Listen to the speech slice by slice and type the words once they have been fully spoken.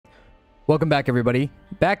Welcome back, everybody.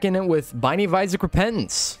 Back in it with Binding of Isaac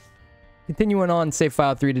Repentance. Continuing on save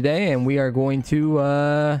file 3 today, and we are going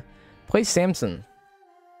to play Samson.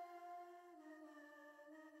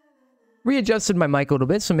 Readjusted my mic a little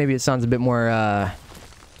bit, so maybe it sounds a bit more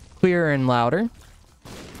clearer and louder.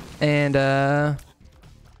 And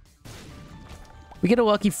we get a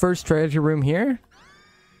lucky first treasure room here.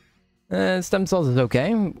 Stem cells is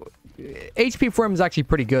okay. HP for him is actually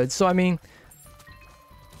pretty good, so I mean,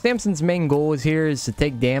 Samson's main goal is to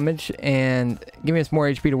take damage, and giving us more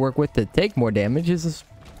HP to work with to take more damage is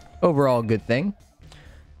overall a good thing.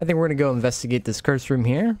 I think we're going to go investigate this curse room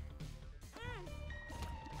here.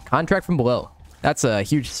 Contract from below. That's a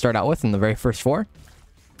huge to start out with in the very first 4.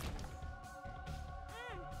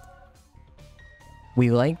 We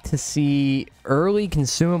like to see early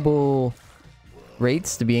consumable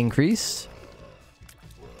rates to be increased.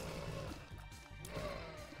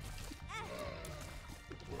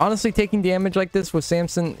 Honestly, taking damage like this with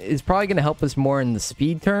Samson is probably going to help us more in the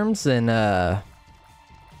speed terms than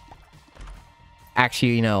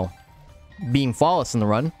actually, you know, being flawless in the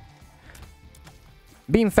run.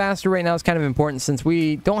 Being faster right now is kind of important since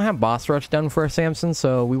we don't have boss rush done for Samson,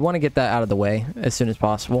 so we want to get that out of the way as soon as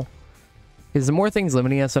possible. Because the more things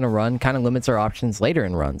limiting us in a run kind of limits our options later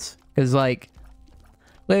in runs. Because, like,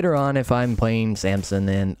 later on, if I'm playing Samson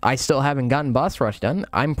and I still haven't gotten boss rush done,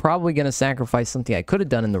 I'm probably going to sacrifice something I could have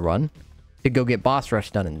done in the run to go get boss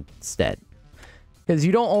rush done instead. Because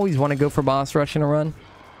you don't always want to go for boss rush in a run.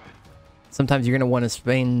 Sometimes you're going to want to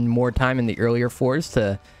spend more time in the earlier 4s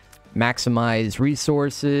to maximize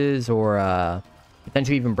resources or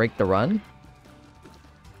potentially even break the run.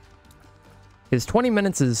 Because 20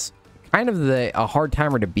 minutes is kind of a hard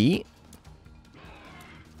timer to beat.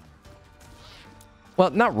 Well,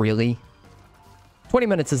 not really. 20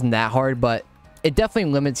 minutes isn't that hard, but it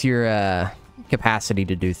definitely limits your capacity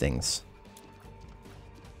to do things.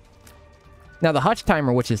 Now, the Hutch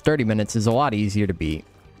timer, which is 30 minutes, is a lot easier to beat.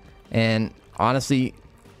 And honestly,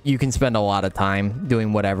 you can spend a lot of time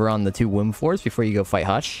doing whatever on the 2 womb floors before you go fight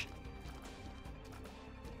Hutch.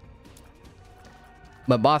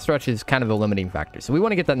 But boss rush is kind of a limiting factor, so we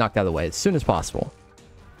want to get that knocked out of the way as soon as possible.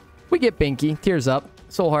 We get Binky, Tears Up,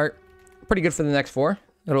 Soul Heart. Pretty good for the next 4.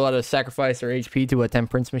 It'll let us sacrifice our HP to a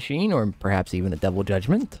Temperance Machine, or perhaps even a Devil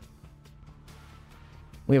Judgment.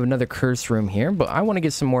 We have another curse room here, but I want to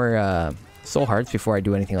get some more Soul Hearts before I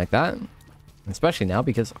do anything like that. Especially now,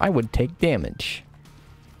 because I would take damage.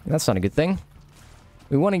 And that's not a good thing.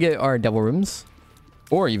 We want to get our Devil Rooms,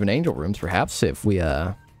 or even Angel Rooms, perhaps, if we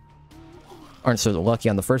aren't so lucky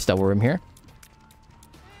on the first Devil Room here.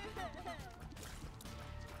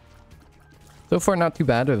 So far, not too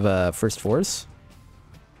bad of first 4s.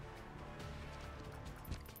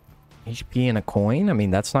 HP and a coin. I mean,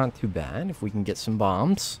 that's not too bad if we can get some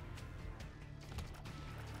bombs.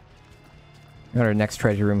 Got our next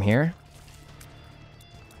treasure room here.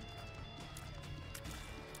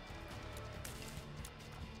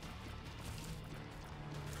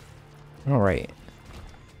 Alright.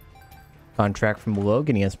 Contract from below,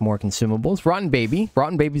 getting us more consumables. Rotten Baby.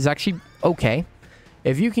 Rotten Baby's actually okay.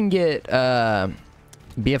 If you can get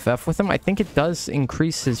BFF with him, I think it does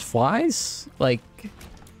increase his flies, like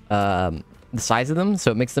the size of them, so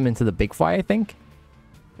it makes them into the big fly, I think.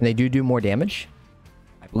 And they do more damage,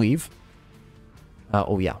 I believe.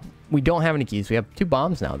 Oh yeah, we don't have any keys. We have 2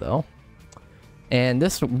 bombs now, though. And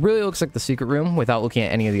this really looks like the secret room without looking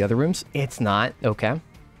at any of the other rooms. It's not. Okay.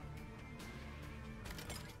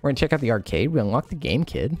 We're gonna check out the arcade. We unlocked the game,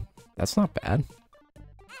 kid. That's not bad.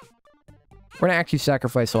 We're going to actually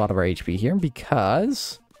sacrifice a lot of our HP here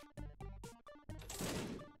because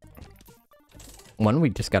 1,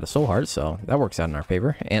 we just got a soul heart, so that works out in our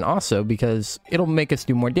favor. And also because it'll make us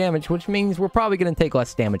do more damage, which means we're probably going to take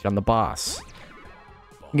less damage on the boss.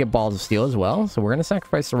 We get balls of steel as well, so we're going to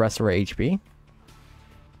sacrifice the rest of our HP.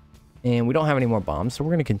 And we don't have any more bombs, so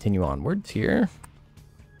we're going to continue onwards here.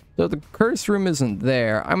 So the curse room isn't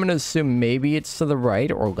there. I'm going to assume maybe it's to the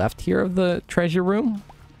right or left here of the treasure room.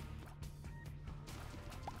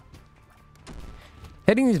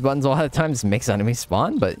 Hitting these buttons a lot of times makes enemies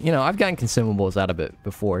spawn, but, you know, I've gotten consumables out of it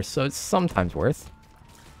before, so it's sometimes worth.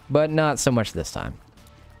 But not so much this time.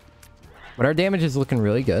 But our damage is looking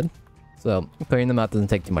really good, so clearing them out doesn't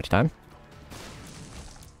take too much time.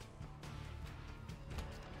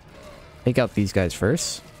 Take out these guys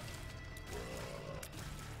first.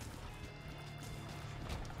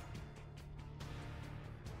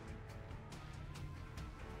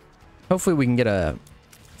 Hopefully we can get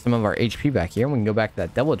some of our HP back here. We can go back to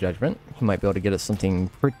that Devil Judgment. He might be able to get us something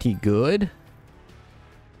pretty good.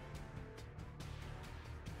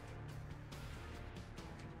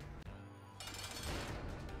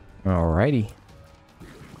 Alrighty.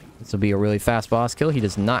 This will be a really fast boss kill. He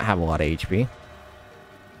does not have a lot of HP.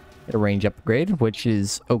 Get a range upgrade, which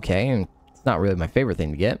is okay, and it's not really my favorite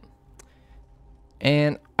thing to get.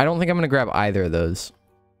 And I don't think I'm going to grab either of those.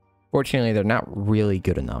 Fortunately, they're not really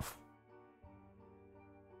good enough.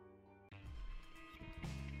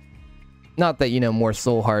 Not that, you know, more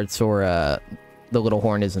soul hearts or the little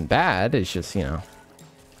horn isn't bad. It's just, you know.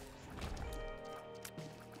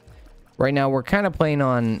 Right now, we're kind of playing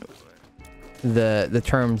on the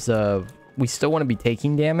terms of we still want to be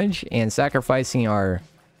taking damage, and sacrificing our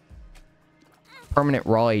permanent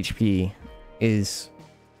raw HP is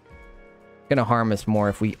going to harm us more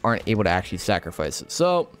if we aren't able to actually sacrifice it.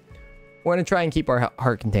 So, we're going to try and keep our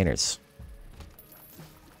heart containers.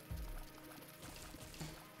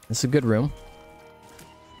 It's a good room.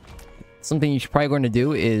 Something you should probably going to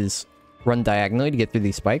do is run diagonally to get through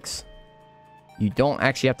these spikes. You don't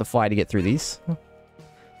actually have to fly to get through these.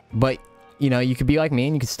 But, you know, you could be like me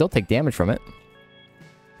and you could still take damage from it.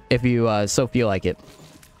 If you so feel like it.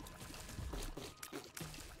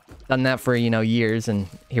 Done that for, you know, years, and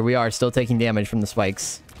here we are still taking damage from the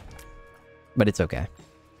spikes. But it's okay.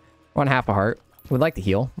 We're on half a heart. We'd like to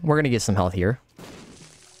heal. We're going to get some health here.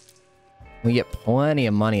 We get plenty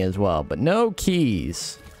of money as well, but no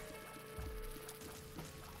keys.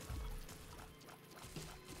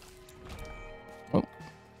 Oh,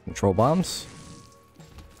 control bombs.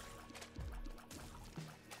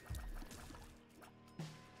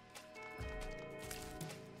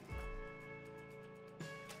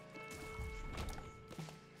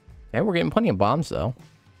 Okay, we're getting plenty of bombs, though.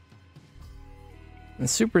 The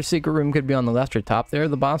super secret room could be on the left or top there,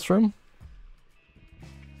 the boss room.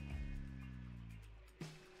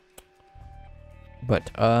 But,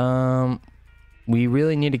 we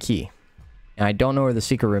really need a key. And I don't know where the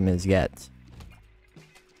secret room is yet.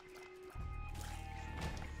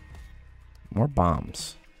 More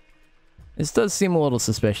bombs. This does seem a little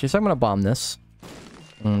suspicious. I'm gonna bomb this.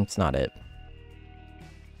 It's not it.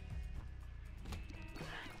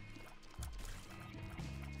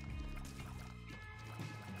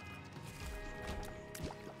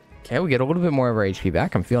 Okay, we get a little bit more of our HP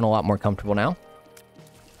back. I'm feeling a lot more comfortable now.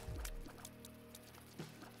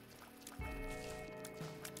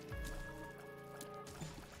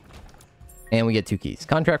 And we get 2 keys.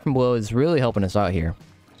 Contract from below is really helping us out here.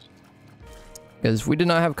 Because if we did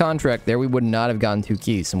not have contract there, we would not have gotten 2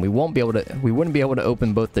 keys. And we wouldn't be able to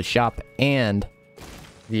open both the shop and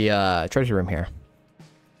the treasure room here.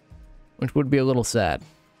 Which would be a little sad.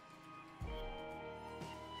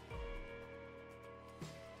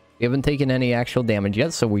 We haven't taken any actual damage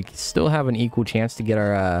yet, so we still have an equal chance to get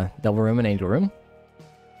our devil room and angel room.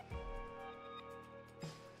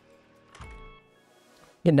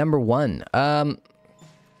 Yeah, number 1.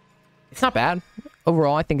 It's not bad.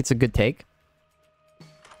 Overall, I think it's a good take.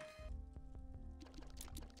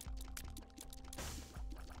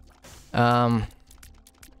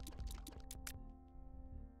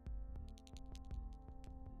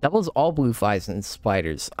 Doubles all blue flies and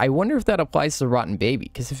spiders. I wonder if that applies to Rotten Baby,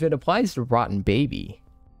 because if it applies to Rotten Baby,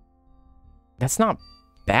 that's not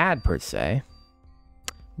bad per se.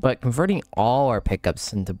 But converting all our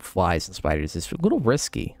pickups into flies and spiders is a little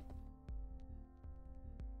risky.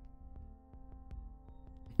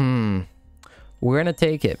 We're gonna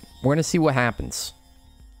take it. We're gonna see what happens.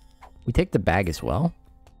 We take the bag as well.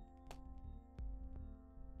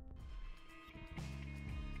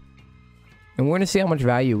 And we're gonna see how much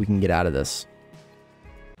value we can get out of this.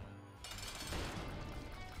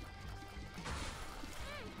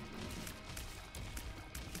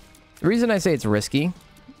 The reason I say it's risky,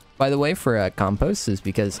 by the way, for compost is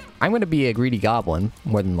because I'm going to be a greedy goblin,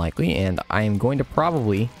 more than likely, and I am going to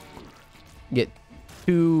probably get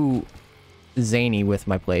too zany with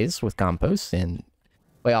my plays with compost and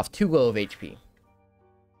play off too low of HP.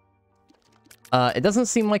 It doesn't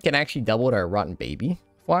seem like it actually doubled our Rotten Baby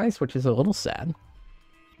flies, which is a little sad.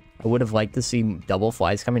 I would have liked to see double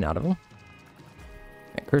flies coming out of them.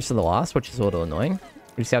 Curse of the Lost, which is a little annoying.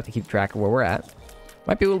 We just have to keep track of where we're at.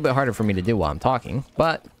 Might be a little bit harder for me to do while I'm talking,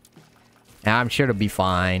 but I'm sure it'll be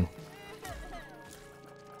fine.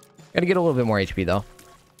 Gotta get a little bit more HP, though.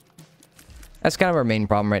 That's kind of our main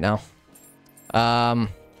problem right now.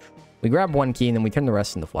 We grab 1 key, and then we turn the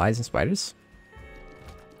rest into flies and spiders.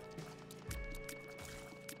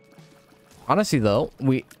 Honestly, though,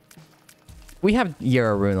 we have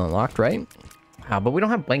Yarrow Rune unlocked, right? But we don't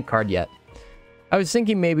have Blank Card yet. I was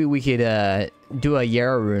thinking maybe we could do a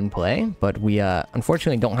Yarrow Rune play, but we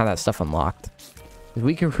unfortunately don't have that stuff unlocked.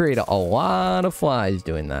 We can create a lot of flies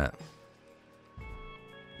doing that.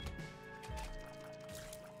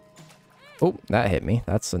 Oh, that hit me.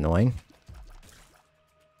 That's annoying.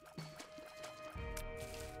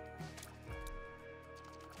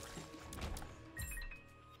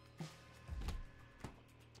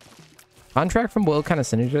 Contract from Boil kind of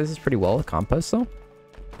synergizes pretty well with Compost, though.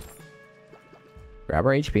 Grab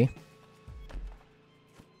our HP.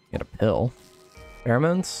 Get a pill.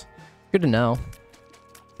 Pheromones. Good to know.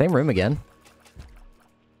 Same room again.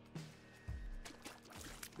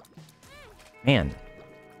 Man.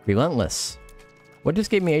 Relentless. What just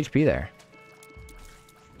gave me HP there?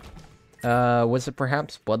 Was it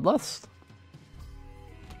perhaps Bloodlust?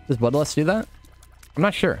 Does Bloodlust do that? I'm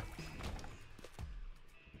not sure.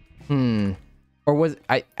 Or was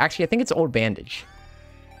I actually I think it's Old Bandage.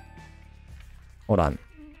 Hold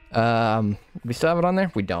on. We still have it on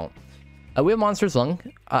there? We don't. We have Monster's Lung.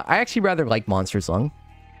 I actually rather like Monster's Lung.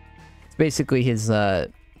 It's basically his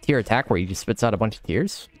tear attack where he just spits out a bunch of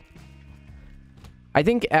tears. I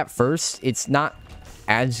think at first it's not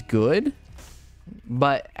as good,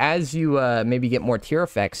 but as you maybe get more tear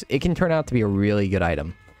effects, it can turn out to be a really good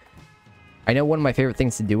item. I know one of my favorite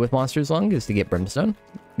things to do with Monster's Lung is to get Brimstone,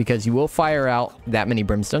 because you will fire out that many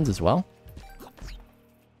Brimstones as well.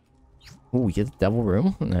 Ooh, we get the Devil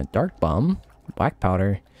Room, and a Dark Bomb, Black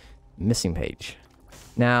Powder, Missing Page.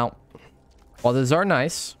 Now, while those are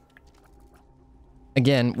nice,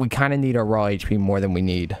 again, we kind of need our raw HP more than we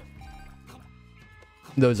need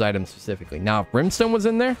those items specifically. Now, if Brimstone was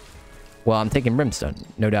in there, well, I'm taking Brimstone,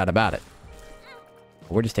 no doubt about it.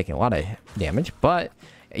 We're just taking a lot of damage, but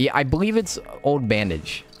yeah, I believe it's Old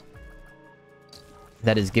Bandage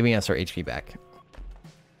that is giving us our HP back.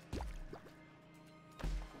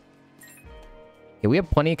 Yeah, we have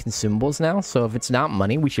plenty of consumables now, so if it's not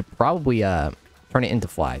money, we should probably turn it into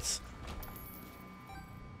flies.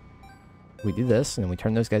 We do this, and then we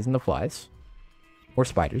turn those guys into flies. Or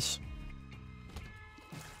spiders.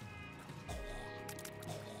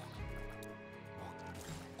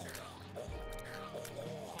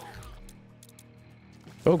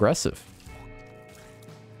 So aggressive.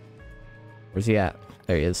 Where's he at?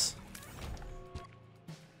 There he is.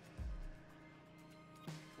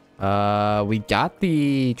 We got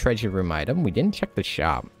the treasure room item. We didn't check the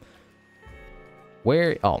shop.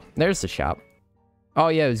 Where? Oh, there's the shop. Oh,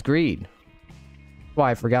 yeah, it was greed. Well,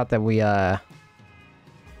 I forgot that we, didn't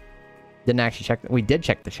actually check. We did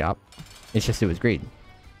check the shop. It's just it was greed.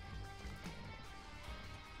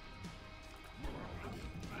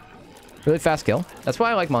 Really fast kill. That's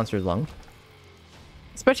why I like Monster's Lung.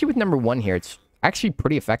 Especially with number 1 here. It's actually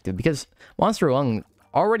pretty effective because Monster Lung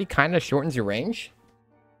already kind of shortens your range.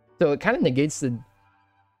 So it kind of negates the,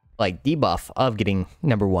 like, debuff of getting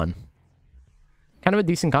number 1. Kind of a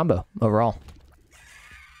decent combo overall.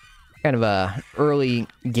 Kind of a early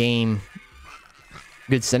game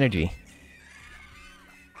good synergy.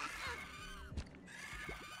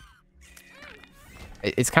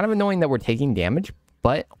 It's kind of annoying that we're taking damage,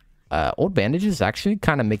 but Old Bandage is actually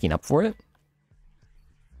kind of making up for it.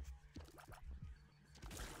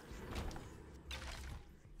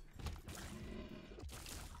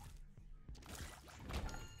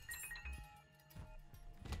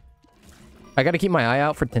 I gotta keep my eye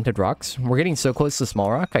out for Tinted Rocks. We're getting so close to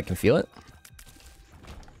Small Rock, I can feel it.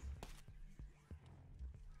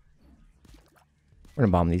 We're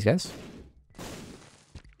gonna bomb these guys.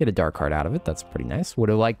 Get a Dark Heart out of it. That's pretty nice. Would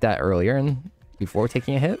have liked that earlier and before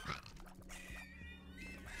taking a hit.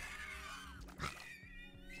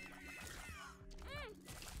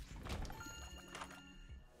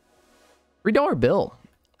 $3 bill.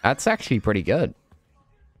 That's actually pretty good.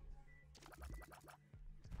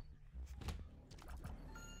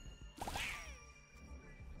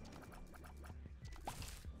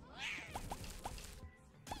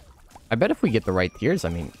 I bet if we get the right tiers, I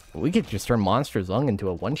mean, we could just turn Monster's Lung into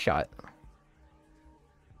a one-shot.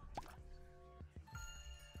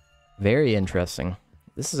 Very interesting.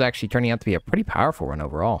 This is actually turning out to be a pretty powerful one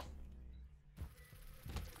overall.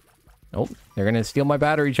 Nope, they're gonna steal my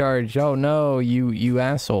battery charge. Oh no, you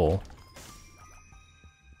asshole.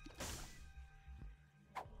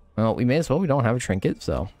 Well, we may as well. We don't have a trinket,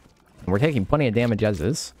 so we're taking plenty of damage as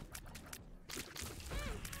is.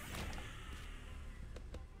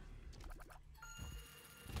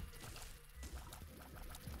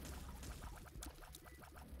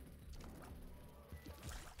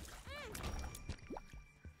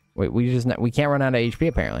 Wait, we can't run out of HP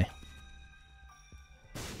apparently.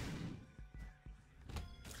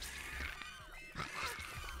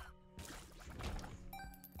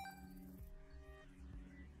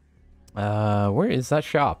 Where is that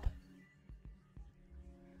shop?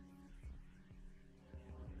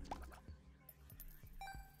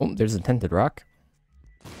 Oh, there's a Tinted Rock.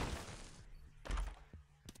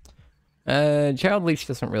 Child Leech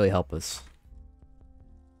doesn't really help us.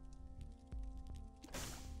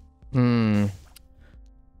 Could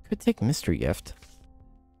take Mystery Gift.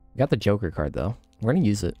 We got the Joker card, though. We're gonna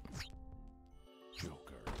use it.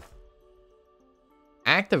 Joker.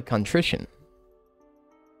 Act of Contrition.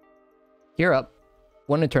 Gear up.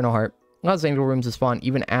 1 Eternal Heart. Allows Angel Rooms to spawn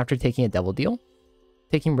even after taking a Devil Deal.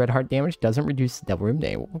 Taking Red Heart damage doesn't reduce the Devil Room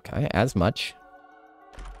damage. Okay, as much.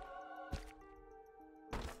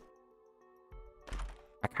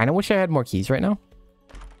 I kind of wish I had more keys right now.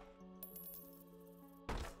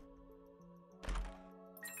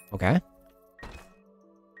 Okay.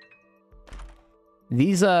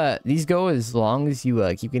 These go as long as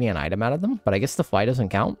you keep getting an item out of them, but I guess the fly doesn't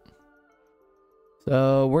count.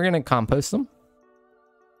 So we're gonna compost them.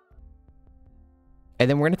 And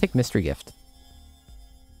then we're gonna take Mystery Gift.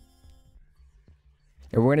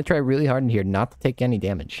 And we're gonna try really hard in here not to take any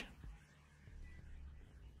damage.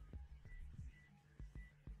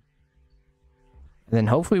 And then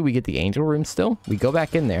hopefully we get the Angel Room still. We go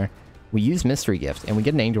back in there, we use Mystery Gift, and we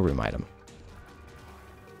get an Angel Room item.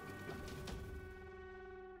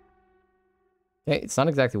 Okay, it's not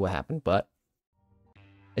exactly what happened, but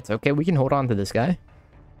it's okay. We can hold on to this guy.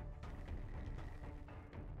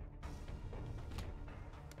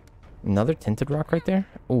 Another Tinted Rock right there.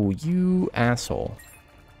 Oh, you asshole.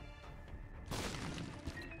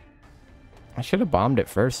 I should have bombed it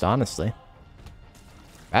first, honestly.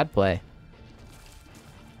 Bad play.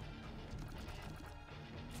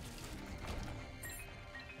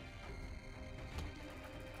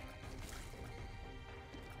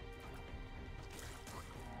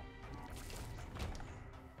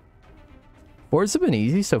 Boards have been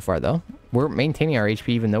easy so far, though. We're maintaining our HP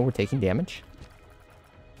even though we're taking damage.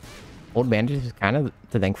 Old Bandage is kind of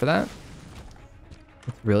to thank for that.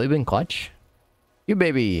 It's really been clutch. Q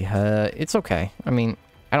Baby, it's okay. I mean,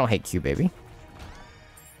 I don't hate Q Baby.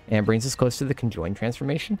 And it brings us close to the Conjoined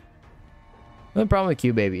transformation. The problem with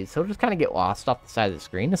Q Baby is he'll just kind of get lost off the side of the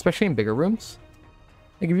screen, especially in bigger rooms.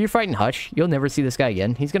 Like, if you're fighting Hush, you'll never see this guy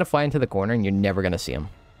again. He's going to fly into the corner and you're never going to see him.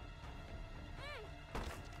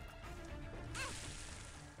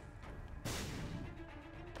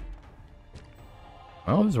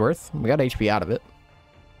 Oh, it was worth. We got HP out of it.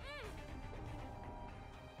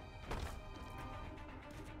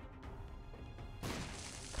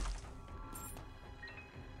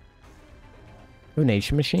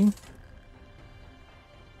 Donation machine.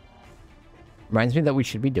 Reminds me that we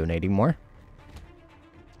should be donating more.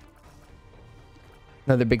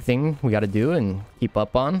 Another big thing we got to do and keep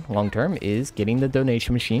up on long term is getting the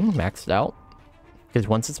donation machine maxed out. Because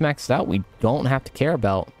once it's maxed out, we don't have to care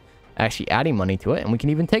about actually adding money to it, and we can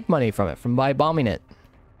even take money from it by bombing it.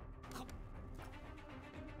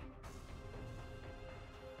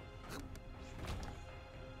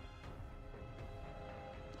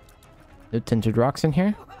 No Tinted Rocks in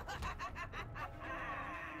here.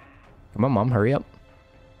 Come on, Mom, hurry up.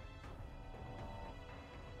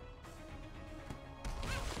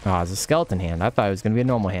 Oh, it's a skeleton hand. I thought it was going to be a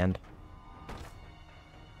normal hand.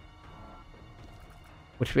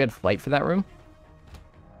 Wish we had flight for that room.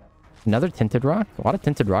 Another Tinted Rock? A lot of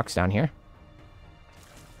Tinted Rocks down here.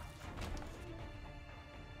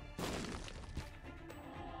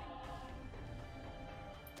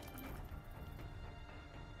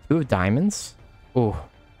 Two of diamonds? Oh.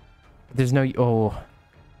 There's no... Oh.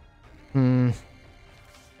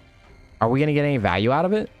 Are we going to get any value out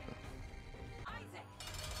of it?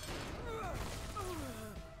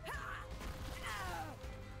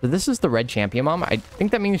 So this is the red champion mom. I think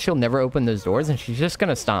that means she'll never open those doors and she's just going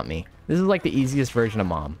to stomp me. This is like the easiest version of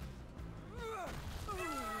mom.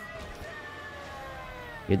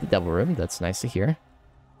 We had the devil room. That's nice to hear.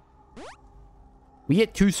 We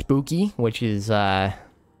get too spooky, which is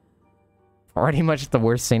pretty much the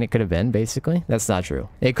worst thing it could have been, basically. That's not true.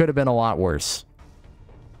 It could have been a lot worse.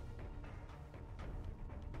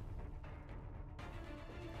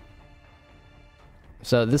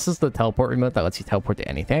 So this is the teleport remote that lets you teleport to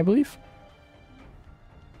anything, I believe.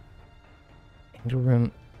 Angel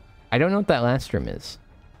room. I don't know what that last room is.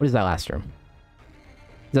 What is that last room?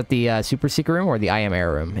 Is that the super secret room or the I am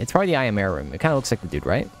air room? It's probably the I am air room. It kind of looks like the dude,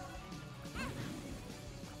 right?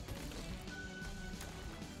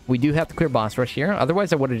 We do have to clear boss rush here.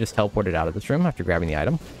 Otherwise, I would have just teleported out of this room after grabbing the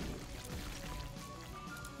item.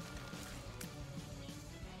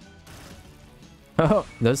 Oh,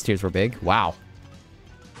 those tears were big. Wow.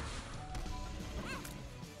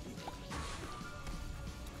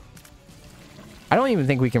 I don't even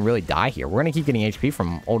think we can really die here. We're going to keep getting HP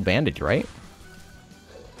from Old Bandage, right?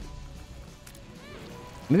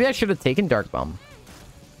 Maybe I should have taken Dark Bum.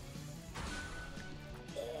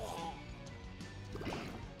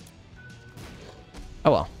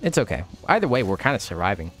 Oh well, it's okay. Either way, we're kind of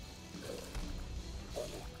surviving.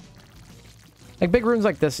 Like, big rooms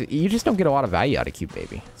like this, you just don't get a lot of value out of Cute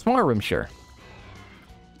Baby. Smaller rooms, sure.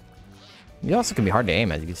 It also can be hard to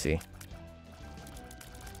aim, as you can see.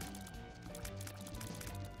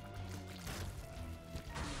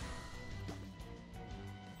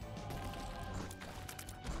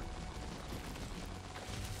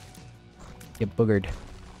 Get boogered.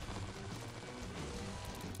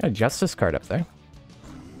 Got a Justice card up there.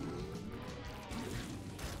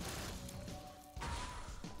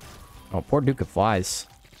 Oh, poor Duke of Flies.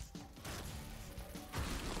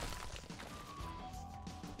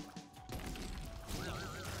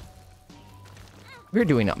 We're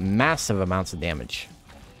doing massive amounts of damage.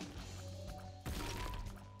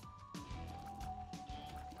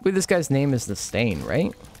 I believe this guy's name is the Stain,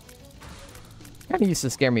 right? Kind of used to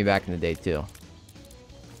scare me back in the day, too.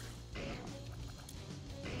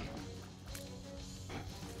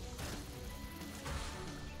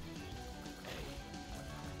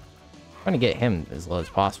 Trying to get him as low as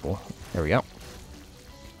possible. There we go.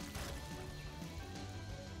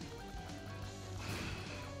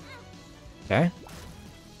 Okay.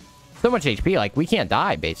 So much HP, like, we can't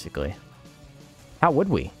die, basically. How would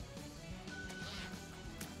we?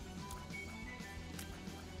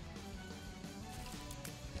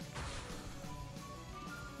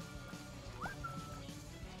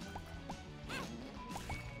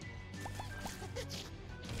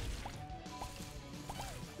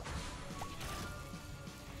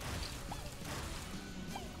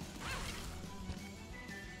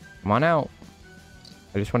 Come on out.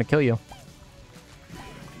 I just want to kill you.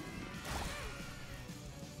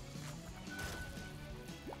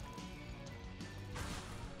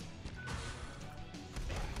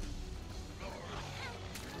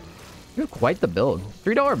 You're quite the build.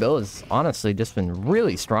 $3 bill has honestly just been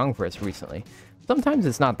really strong for us recently. Sometimes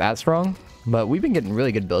it's not that strong, but we've been getting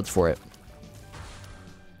really good builds for it.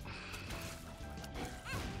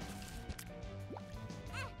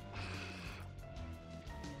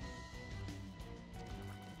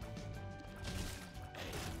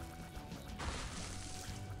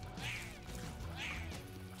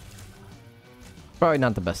 Probably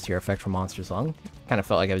not the best tier effect for Monsters Long. Kind of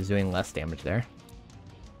felt like I was doing less damage there.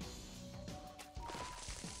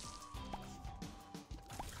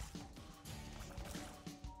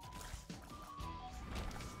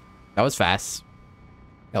 That was fast.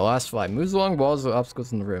 That last fly moves along walls with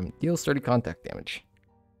obstacles in the room. Deals 30 contact damage.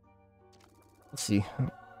 Let's see.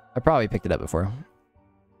 I probably picked it up before.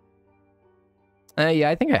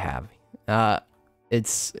 Yeah, I think I have.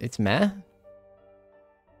 It's meh.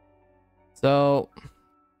 So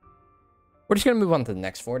we're just gonna move on to the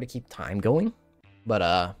next floor to keep time going. But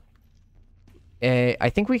I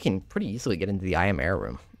think we can pretty easily get into the I Am Air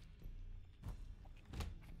room.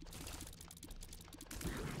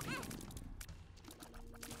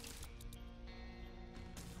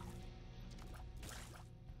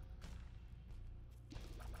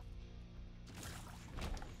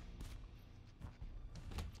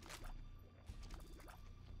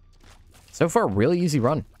 So far, really easy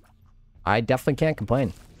run. I definitely can't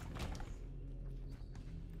complain.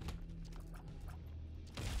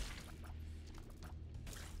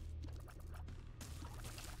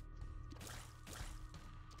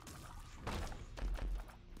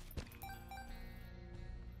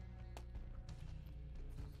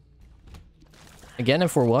 Again,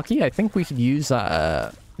 if we're lucky, I think we could use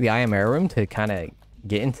the I Am Air room to kind of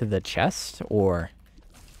get into the chest or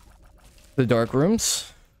the dark rooms.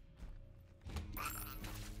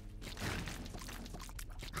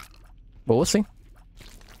 But we'll see.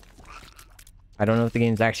 I don't know if the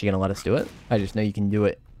game's actually going to let us do it. I just know you can do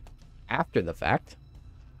it after the fact.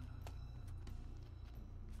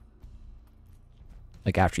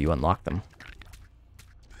 Like after you unlock them.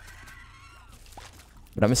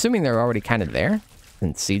 But I'm assuming they're already kind of there,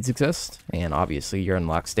 since seeds exist. And obviously your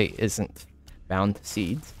unlocked state isn't bound to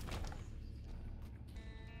seeds.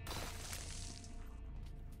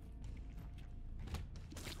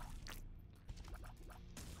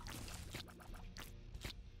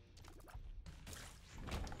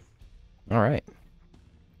 All right.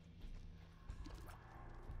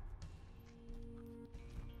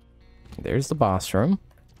 There's the boss room.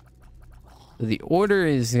 So the order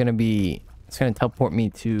is going to be, it's going to teleport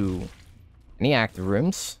me to any active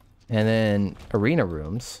rooms, and then arena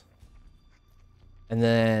rooms, and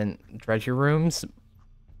then treasure rooms,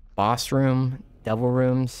 boss room, devil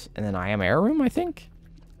rooms, and then I Am Air room, I think.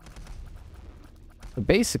 But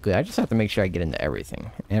basically, I just have to make sure I get into everything.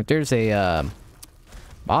 And if there's a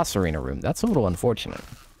boss arena room, that's a little unfortunate.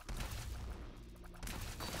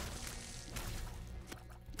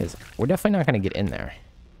 Because we're definitely not going to get in there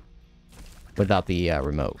without the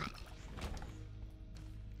remote.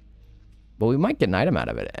 But we might get an item out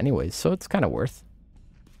of it anyways, so it's kind of worth.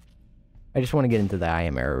 I just want to get into the I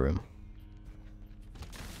am error room.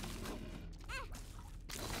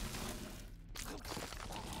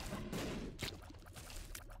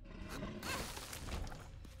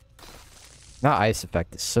 That ice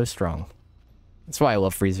effect is so strong. That's why I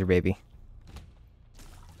love Freezer Baby.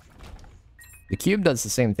 The cube does the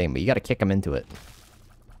same thing, but you gotta kick him into it.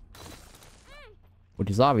 Which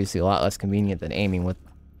is obviously a lot less convenient than aiming with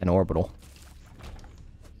an orbital.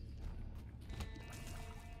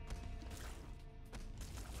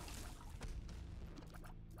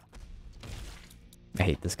 I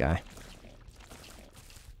hate this guy.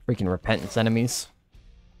 Freaking repentance enemies.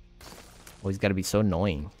 Always gotta be so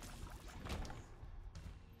annoying.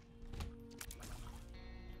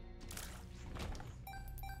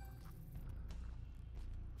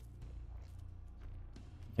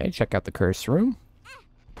 Okay, check out the curse room.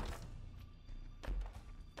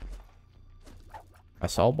 I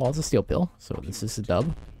saw balls of steel pill, so this is a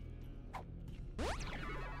dub.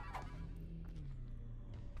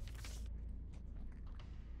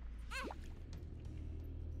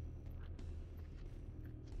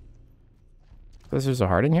 So there's a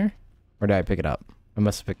heart in here? Or did I pick it up? I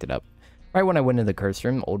must have picked it up. Right when I went into the curse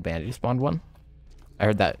room, old bandage spawned one. I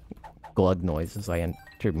heard that glug noise as I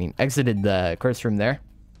exited the curse room there.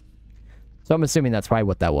 So I'm assuming that's probably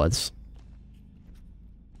what that was.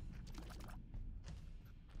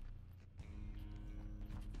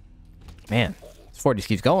 Man, this fort just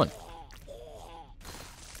keeps going.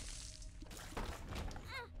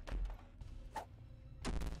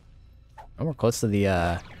 Oh, we're close to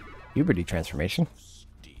the puberty transformation.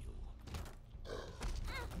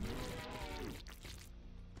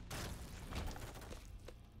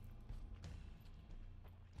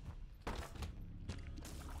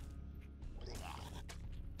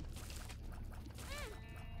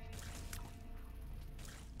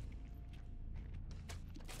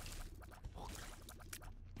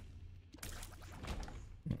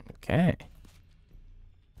 Okay.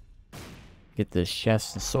 Get this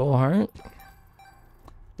chest and soul heart.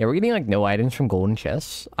 Yeah, we're getting like no items from golden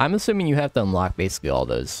chests. I'm assuming you have to unlock basically all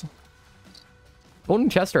those. Golden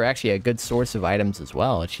chests are actually a good source of items as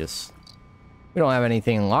well. It's just we don't have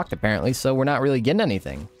anything unlocked apparently, so we're not really getting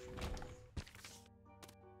anything.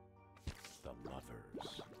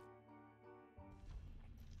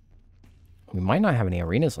 We might not have any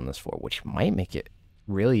arenas on this fort, which might make it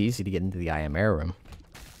really easy to get into the I am air room.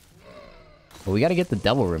 But we got to get the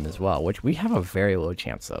devil room as well, which we have a very low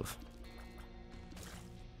chance of.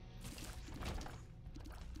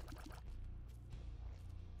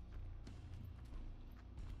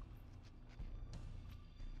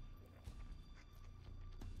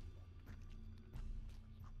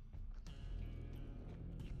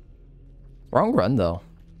 Wrong run, though.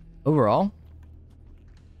 Overall,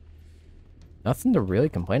 nothing to really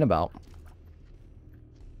complain about.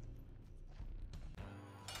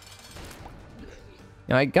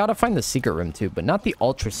 Now, I gotta find the secret room, too, but not the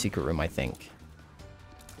ultra secret room, I think.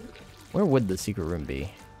 Where would the secret room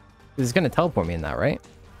be? It's gonna teleport me in that, right?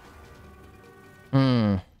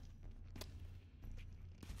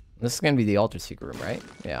 This is gonna be the ultra secret room, right?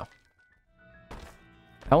 Yeah.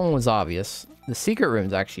 That one was obvious. The secret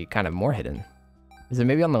room's actually kind of more hidden. Is it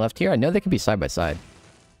maybe on the left here? I know they could be side by side.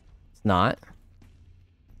 It's not.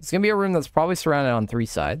 It's gonna be a room that's probably surrounded on 3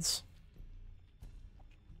 sides.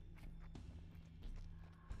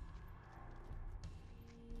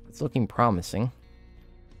 It's looking promising.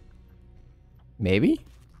 Maybe?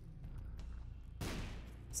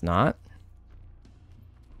 It's not.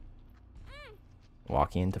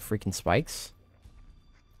 Walking into freaking spikes.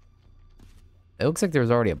 It looks like there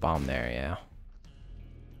was already a bomb there, yeah.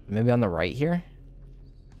 Maybe on the right here?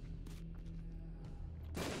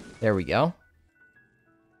 There we go.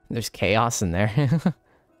 There's chaos in there.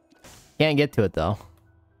 Can't get to it, though.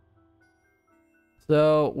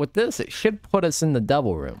 So, with this, it should put us in the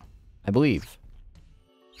devil room, I believe.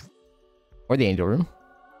 Or the angel room.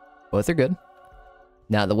 Both are good.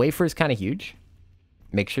 Now, the wafer is kind of huge.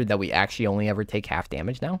 Make sure that we actually only ever take half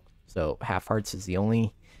damage now. So, half hearts is the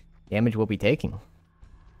only damage we'll be taking.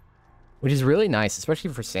 Which is really nice,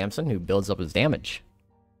 especially for Samson, who builds up his damage.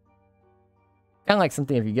 Kind of like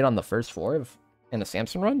something if you get on the first floor in a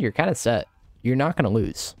Samson run, you're kind of set. You're not going to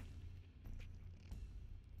lose.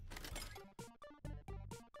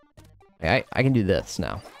 Okay, I can do this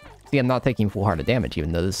now. See, I'm not taking full heart of damage,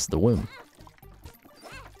 even though this is the womb.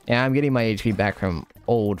 Yeah, I'm getting my HP back from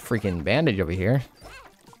old freaking bandage over here.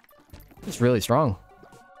 It's really strong.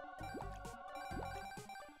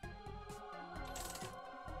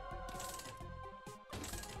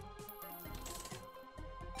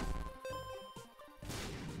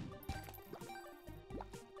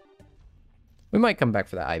 We might come back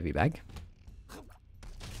for that IV bag.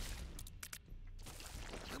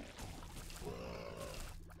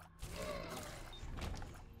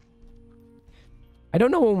 I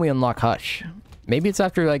don't know when we unlock Hush. Maybe it's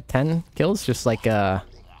after like 10 kills, just like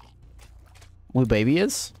Blue Baby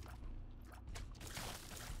is.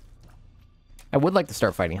 I would like to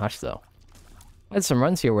start fighting Hush though. I had some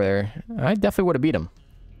runs here where I definitely would have beat him.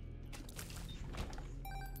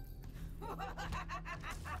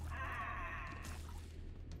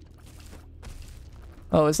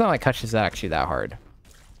 Oh, it's not like Hush is actually that hard.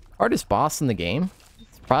 Hardest boss in the game?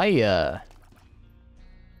 It's probably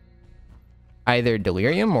either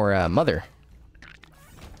Delirium or Mother.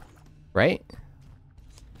 Right?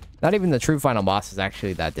 Not even the true final boss is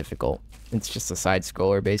actually that difficult. It's just a side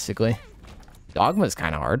scroller basically. Dogma's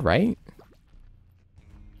kind of hard, right?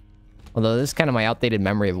 Although this is kind of my outdated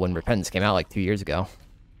memory of when Repentance came out like 2 years ago.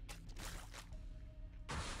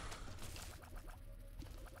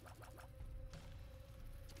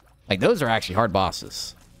 Like, those are actually hard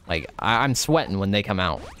bosses. Like, I'm sweating when they come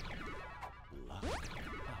out.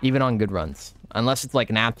 Even on good runs. Unless it's like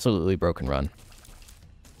an absolutely broken run.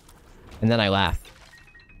 And then I laugh.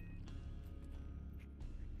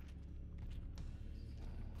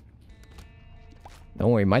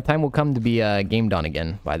 Don't worry, my time will come to be gamed on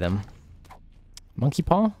again by them. Monkey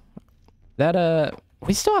Paw? That,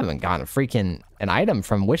 we still haven't gotten an item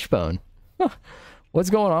from Wishbone. What's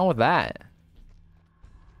going on with that?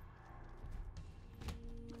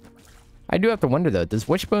 I do have to wonder, though, does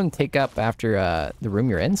Wishbone take up after the room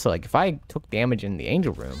you're in? So, like, if I took damage in the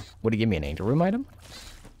Angel Room, would it give me an Angel Room item?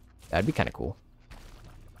 That'd be kind of cool.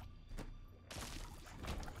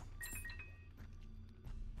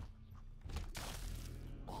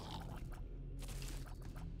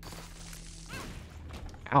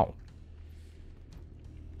 Ow.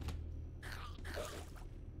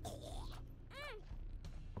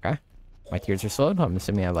 Okay. My tears are slowed. I'm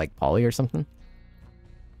assuming I have, like, Polly or something.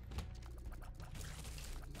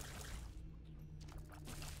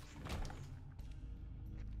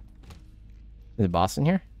 Is a boss in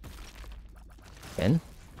here? Pin?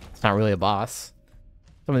 It's not really a boss.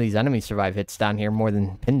 Some of these enemies survive hits down here more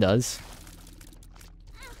than Pin does.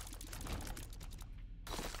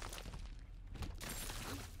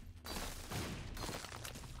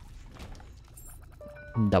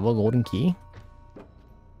 Double golden key?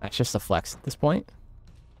 That's just a flex at this point.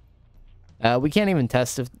 We can't even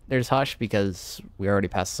test if there's Hush because we already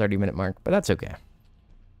passed the 30-minute mark, but that's okay.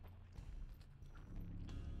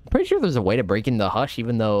 I'm pretty sure there's a way to break into Hush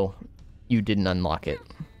even though you didn't unlock it.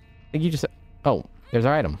 I think you just... Oh, there's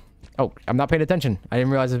our item. Oh, I'm not paying attention. I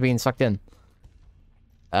didn't realize it was being sucked in.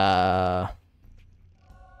 It's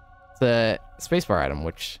a spacebar item,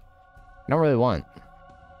 which I don't really want.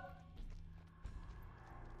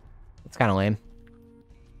 It's kind of lame.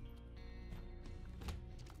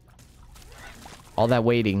 All that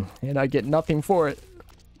waiting, and I get nothing for it.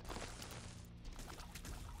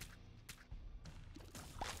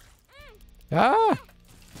 Ah!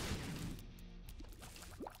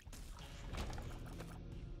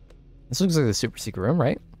 This looks like a super secret room,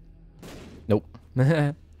 right? Nope.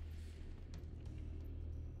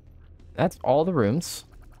 That's all the rooms.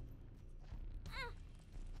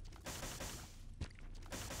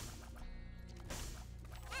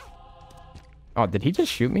 Oh, did he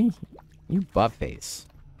just shoot me? You butt face.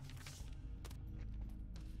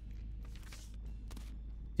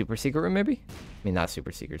 Super secret room, maybe? I mean, not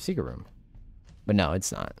super secret. Secret room. But no,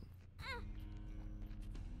 it's not.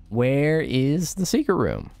 Where is the secret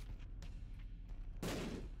room?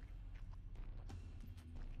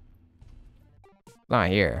 Not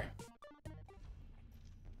here.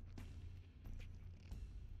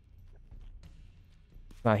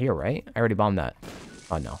 Not here, right? I already bombed that.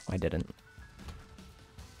 Oh, no, I didn't.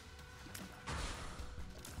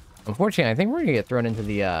 Unfortunately, I think we're gonna get thrown into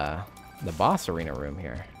the boss arena room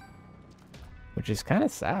here. Which is kind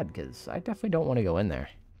of sad, because I definitely don't want to go in there.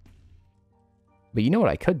 But you know what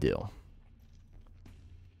I could do?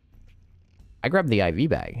 I grab the IV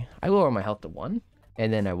bag. I lower my health to 1,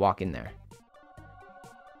 and then I walk in there.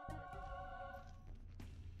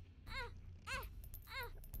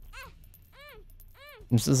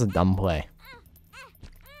 This is a dumb play.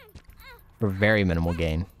 For very minimal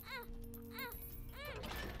gain.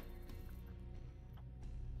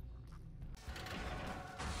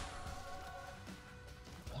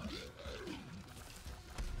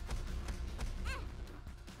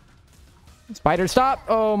 Spider, stop!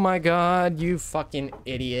 Oh my god, you fucking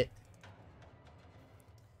idiot.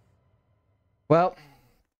 Well,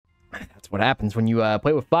 that's what happens when you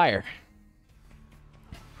play with fire.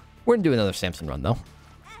 We're gonna do another Samson run, though.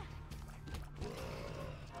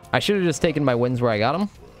 I should have just taken my wins where I got them.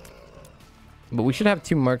 But we should have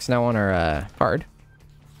 2 marks now on our card.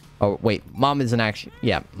 Oh, wait. Mom isn't actually...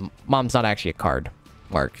 Yeah, Mom's not actually a card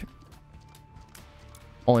mark.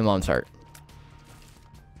 Only Mom's heart.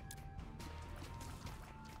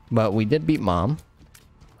 But we did beat Mom.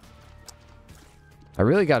 I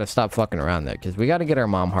really got to stop fucking around there, because we got to get our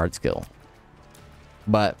Mom hard skill.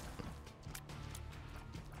 But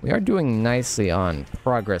we are doing nicely on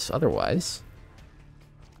progress otherwise.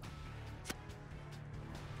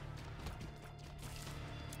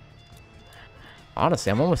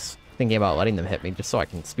 Honestly, I'm almost thinking about letting them hit me just so I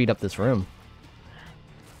can speed up this room.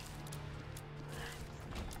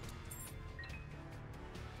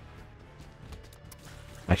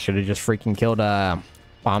 I should have just freaking killed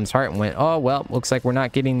Mom's heart and went, oh, well, looks like we're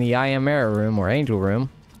not getting the I Am Error room or Angel room.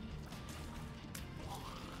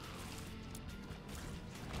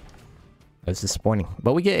 That was disappointing.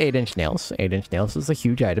 But we get 8-inch nails. 8-inch nails is a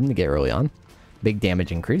huge item to get early on. Big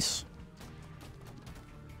damage increase.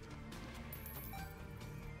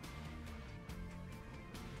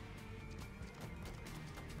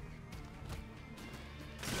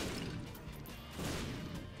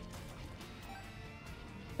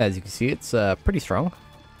 As you can see, it's pretty strong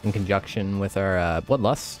in conjunction with our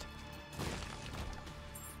Bloodlust.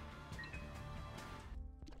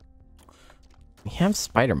 We have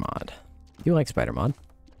Spider Mod. You like Spider Mod?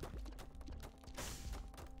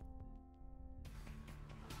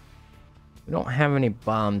 We don't have any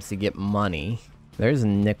bombs to get money. There's a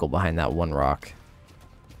nickel behind that one rock.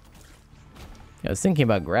 I was thinking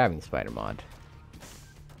about grabbing Spider Mod.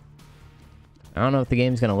 I don't know if the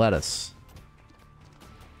game's gonna let us.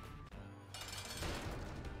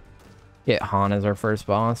 Get Han as our first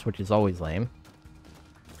boss, which is always lame.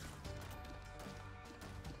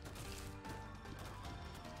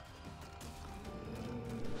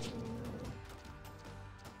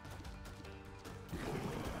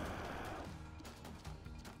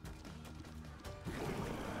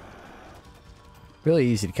 Really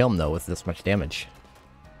easy to kill him, though, with this much damage.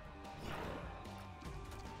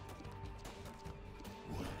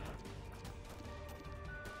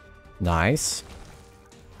 Nice.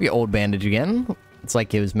 We get old bandage again. It's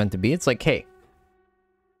like it was meant to be. It's like, hey,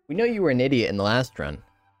 we know you were an idiot in the last run,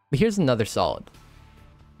 but here's another solid.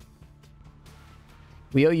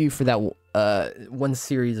 We owe you for that one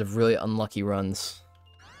series of really unlucky runs.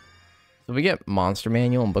 So we get Monster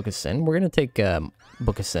Manual and Book of Sin. We're going to take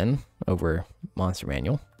Book of Sin over Monster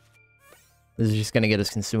Manual. This is just going to get us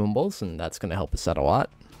consumables, and that's going to help us out a lot.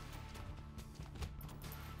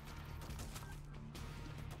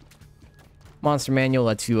 Monster Manual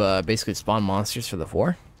lets you basically spawn monsters for the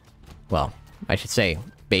 4. Well, I should say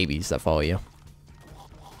babies that follow you.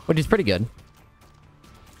 Which is pretty good.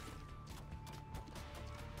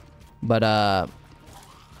 But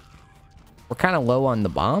we're kind of low on the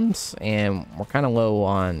bombs, and we're kind of low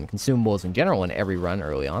on consumables in general in every run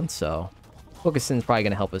early on, so Book of Sin's probably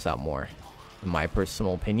going to help us out more, in my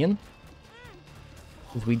personal opinion.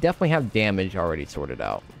 Because we definitely have damage already sorted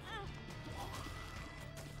out.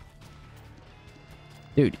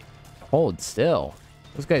 Dude, hold still.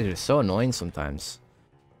 Those guys are so annoying sometimes.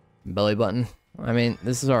 Belly button. I mean,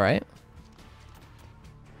 this is alright.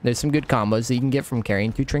 There's some good combos that you can get from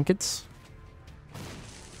carrying 2 trinkets.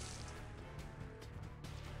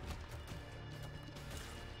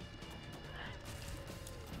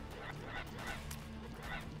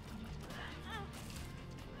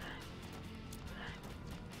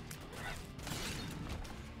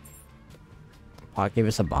 Pot gave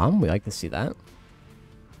us a bomb. We like to see that.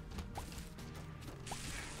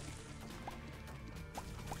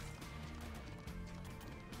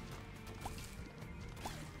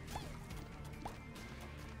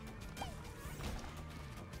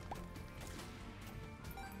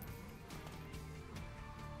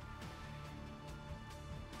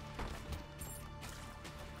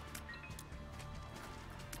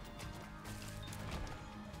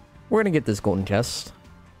 We're gonna get this golden chest.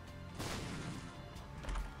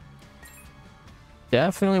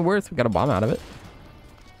 Definitely worth. We got a bomb out of it.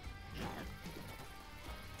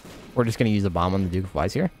 We're just gonna use a bomb on the Duke of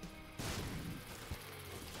Flies here.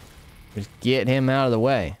 Just get him out of the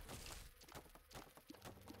way.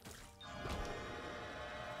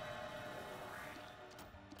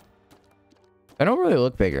 They don't really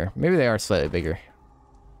look bigger. Maybe they are slightly bigger.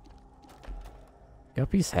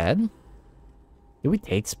 Guppy's head? Did we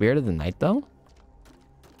take Spirit of the Night, though?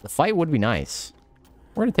 The fight would be nice.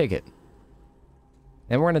 We're gonna take it.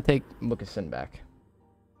 And we're gonna take Book of Sin back.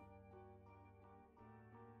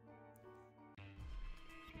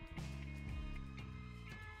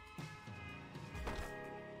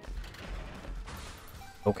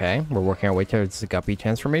 Okay, we're working our way towards the Guppy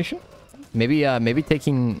transformation. Maybe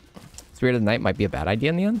taking Spirit of the Night might be a bad idea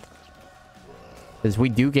in the end. Because we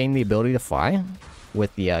do gain the ability to fly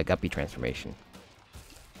with the Guppy transformation.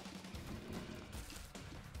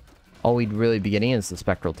 All we'd really be getting is the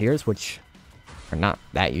Spectral Tears, which are not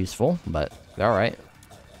that useful, but they're alright.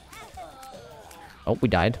 Oh, we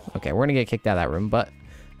died. Okay, we're gonna get kicked out of that room, but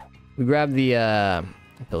we grab the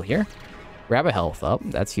pill here. Grab a health up.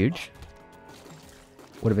 That's huge.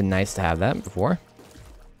 Would have been nice to have that before.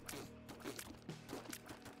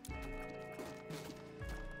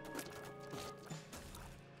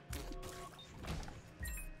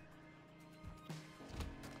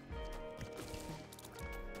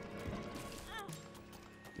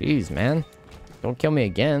 Jeez, man. Don't kill me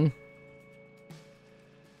again.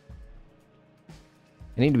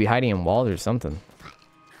 I need to be hiding in walls or something.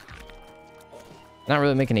 Not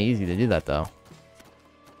really making it easy to do that, though.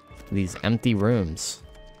 These empty rooms.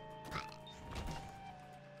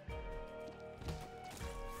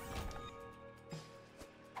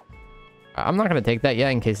 I'm not going to take that yet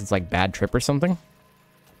in case it's like bad trip or something.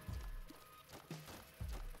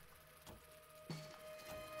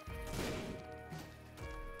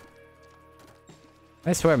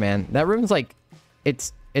 I swear, man, that room's like,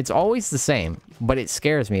 it's always the same, but it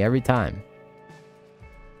scares me every time.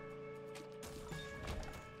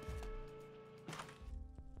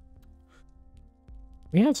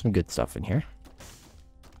 We have some good stuff in here.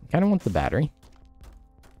 Kind of want the battery.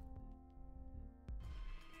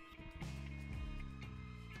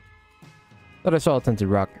 Thought I saw a tinted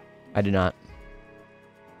rock. I did not.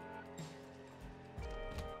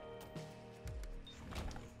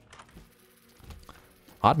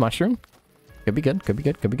 Odd mushroom. Could be good, could be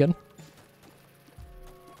good, could be good.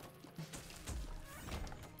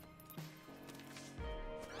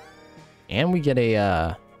 And we get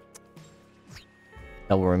a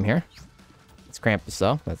double room here. It's Krampus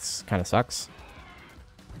though. That's kind of sucks.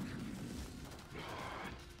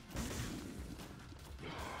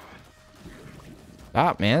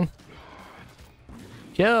 Stop, man.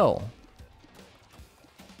 Chill.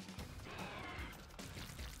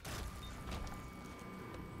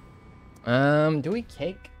 Do we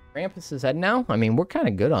take Krampus's head now? I mean, we're kind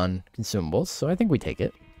of good on consumables, so I think we take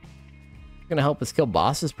it. It's gonna help us kill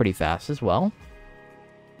bosses pretty fast as well.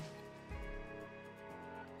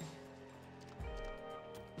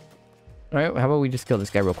 Alright, how about we just kill this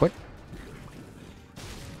guy real quick?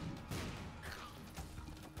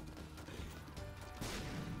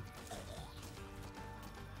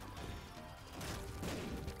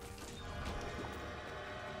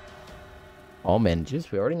 All manages.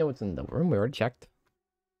 We already know what's in the room. We already checked.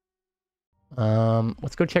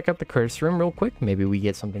 Let's go check out the curse room real quick. Maybe we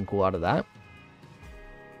get something cool out of that.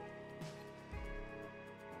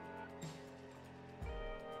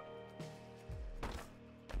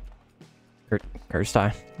 Curse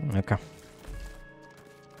tie. Okay.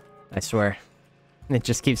 I swear. It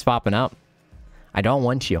just keeps popping up. I don't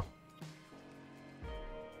want you.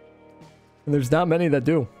 And there's not many that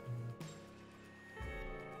do.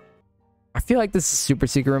 I feel like this is a super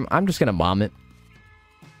secret room. I'm just gonna bomb it.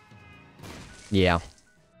 Yeah.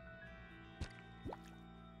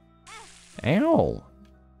 Ow.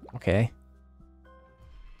 Okay.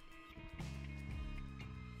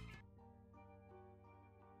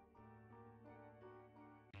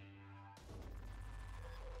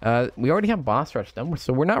 We already have boss rush done,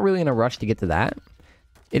 so we're not really in a rush to get to that.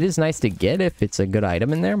 It is nice to get if it's a good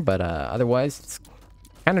item in there, but otherwise it's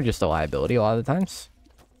kind of just a liability a lot of the times.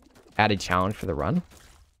 Added challenge for the run.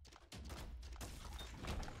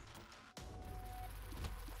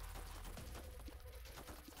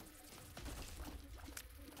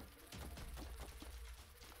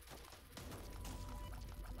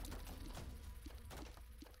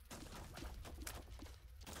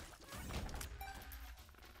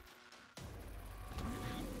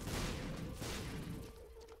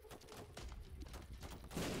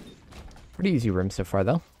 Pretty easy room so far,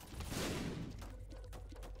 though.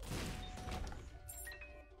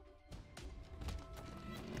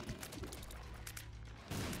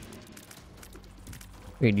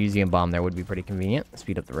 We could use the bomb there, would be pretty convenient.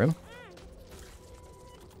 Speed up the room.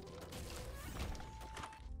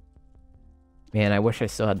 Man, I wish I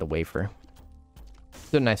still had the wafer.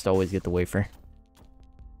 So nice to always get the wafer.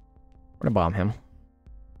 We're gonna bomb him.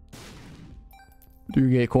 Do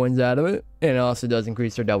get coins out of it. And it also does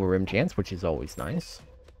increase our double rim chance, which is always nice.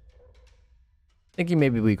 Thinking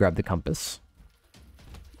maybe we grab the compass.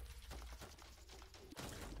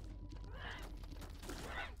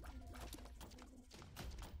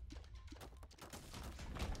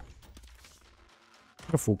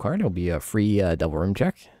 A full card. It'll be a free double room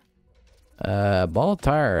check. Ball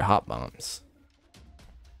tire hot bombs.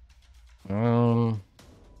 I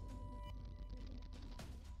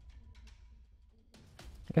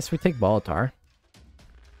guess we take ball tar.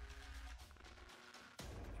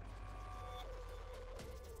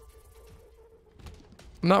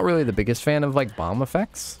 I'm not really the biggest fan of like bomb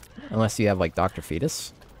effects, unless you have like Dr.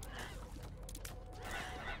 Fetus.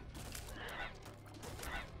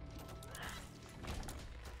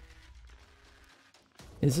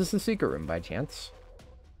 Is this a secret room by chance?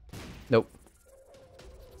 Nope.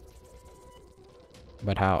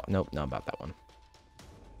 But how? Nope, not about that one.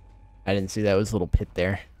 I didn't see that was a little pit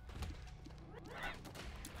there.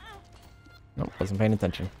 Nope, wasn't paying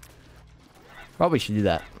attention. Probably should do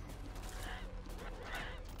that.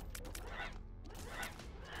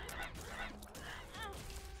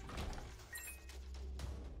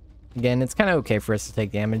 Again, it's kind of okay for us to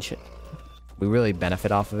take damage. We really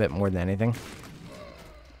benefit off of it more than anything.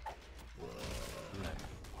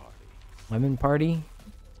 Lemon party?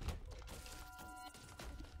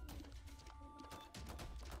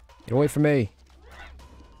 Get away from me.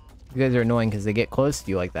 You guys are annoying because they get close to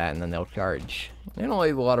you like that and then they'll charge. They don't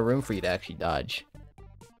leave a lot of room for you to actually dodge.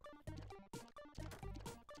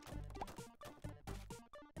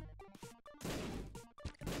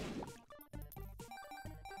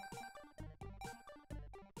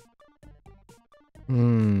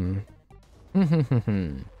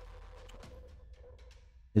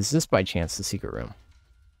 Is this by chance the secret room?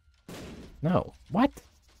 No. What?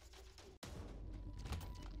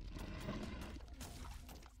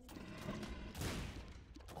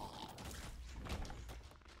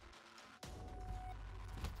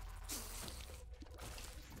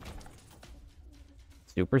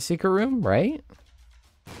 Super secret room, right?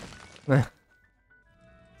 It's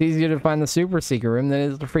easier to find the super secret room than it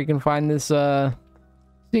is to freaking find this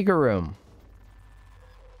secret room.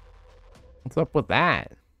 What's up with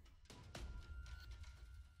that?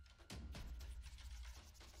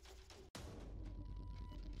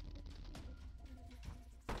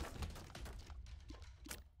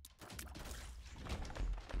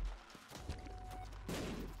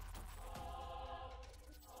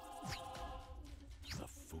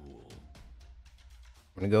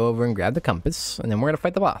 I'm gonna go over and grab the compass, and then we're gonna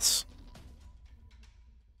fight the boss.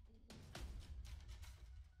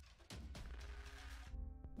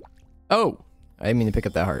 Oh! I didn't mean to pick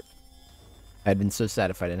up that heart. I'd been so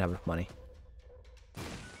sad if I didn't have enough money.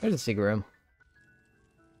 There's a secret room.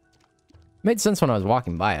 Made sense when I was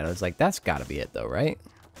walking by it. I was like, that's gotta be it though, right?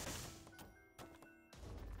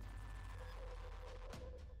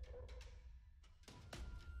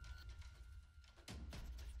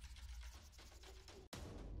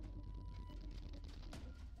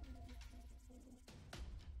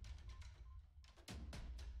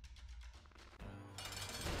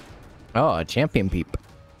 Oh, a champion peep.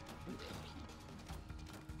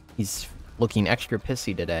 He's looking extra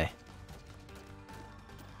pissy today.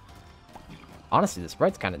 Honestly, the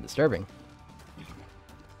sprite's kind of disturbing.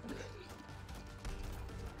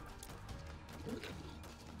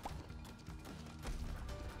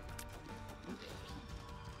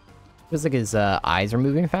 Feels like his eyes are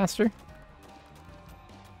moving faster.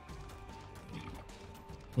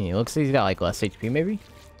 He looks like he's got like less HP maybe.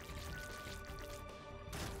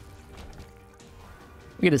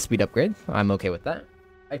 We get a speed upgrade. I'm okay with that.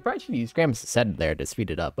 I probably should use Grams set there to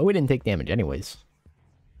speed it up, but we didn't take damage anyways.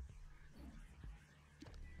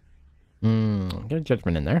 Get a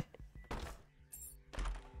judgment in there.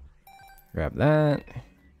 Grab that.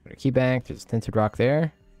 Put a key back. There's a tinted rock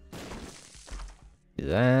there. Do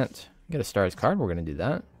that. Get a stars card. We're gonna do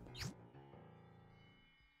that.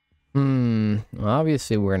 Well,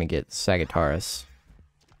 obviously we're gonna get Sagittarius.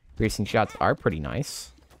 Piercing shots are pretty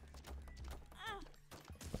nice.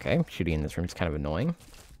 Okay, shooting in this room is kind of annoying.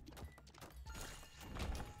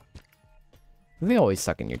 Do they always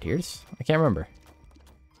suck in your tears? I can't remember.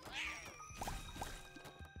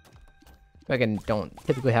 Like, I don't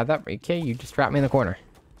typically have that. Okay, you just trap me in the corner.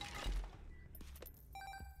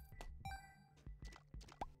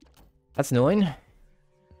 That's annoying.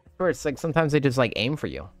 Or it's like sometimes they just like aim for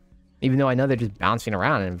you. Even though I know they're just bouncing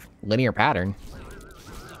around in a linear pattern.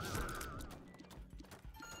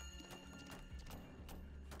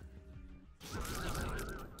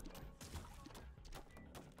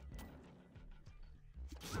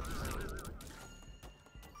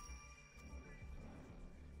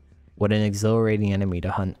 What an exhilarating enemy to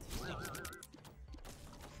hunt.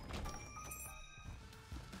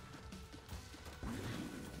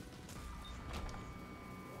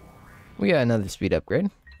 We got another speed upgrade.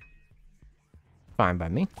 Fine by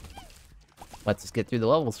me. Lets us get through the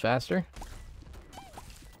levels faster.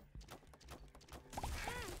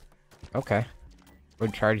 Okay.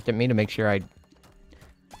 Would charged at me to make sure I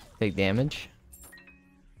take damage.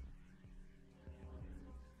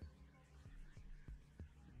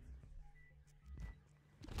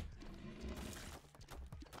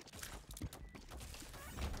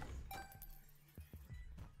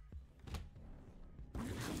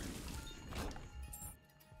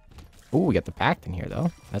 Ooh, we got the pact in here,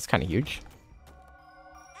 though. That's kind of huge.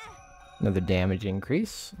 Another damage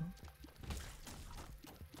increase.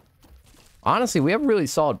 Honestly, we have really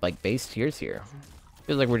solid, like, base tiers here.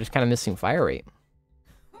 Feels like we're just kind of missing fire rate.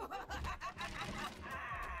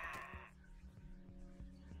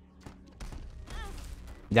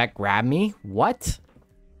 That grabbed me? What?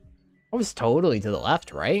 I was totally to the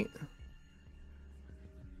left, right?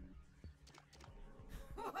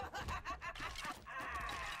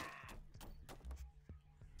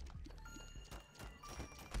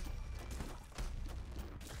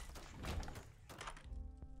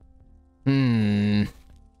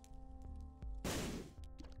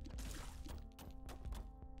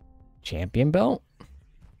 Champion belt?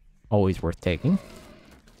 Always worth taking.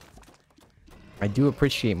 I do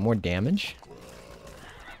appreciate more damage.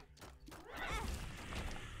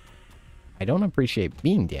 I don't appreciate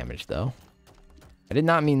being damaged, though. I did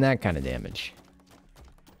not mean that kind of damage.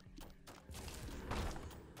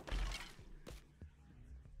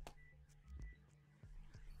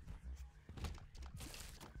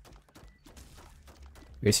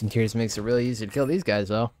 Racing Tears makes it really easy to kill these guys,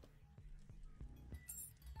 though.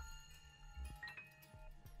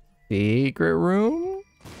 Secret room?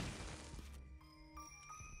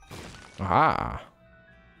 Aha.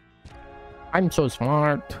 I'm so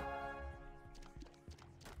smart.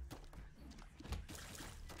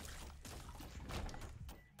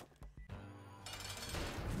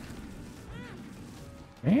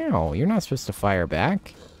 Ow, you're not supposed to fire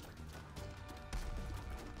back.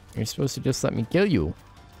 You're supposed to just let me kill you.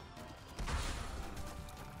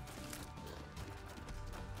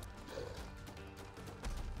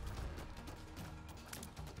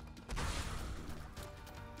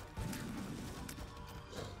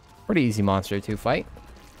 Pretty easy monster to fight.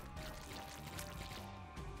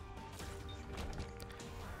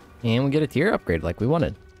 And we get a tier upgrade like we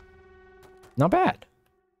wanted. Not bad.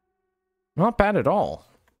 Not bad at all.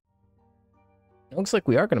 It looks like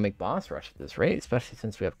we are going to make boss rush at this rate, especially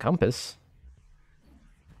since we have compass.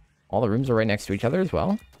 All the rooms are right next to each other as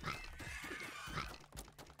well.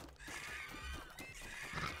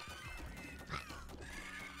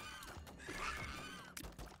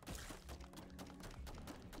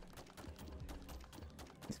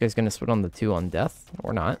 This guy's going to split on the 2 on death,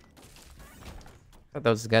 or not. I thought that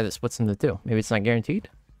was the guy that splits into 2. Maybe it's not guaranteed.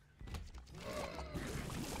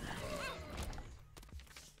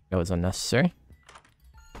 That was unnecessary.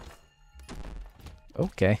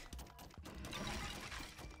 Okay.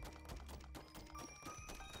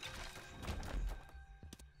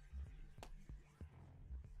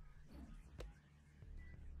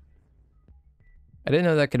 I didn't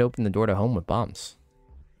know that could open the door to home with bombs.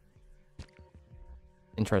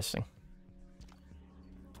 Interesting.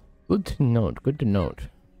 Good to note. Good to note.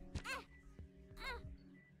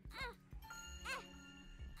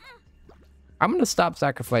 I'm going to stop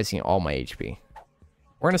sacrificing all my HP.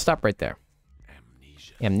 We're going to stop right there.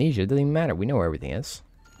 Amnesia doesn't even matter. We know where everything is.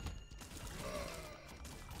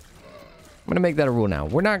 I'm going to make that a rule now.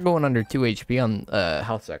 We're not going under 2 HP on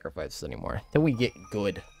health sacrifices anymore. Then we get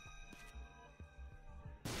good.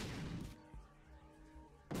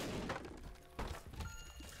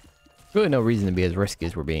 Really no reason to be as risky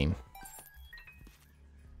as we're being.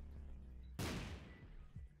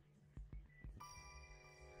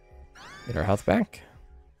 Get our health back.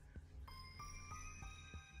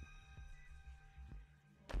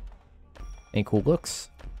 Any cool looks?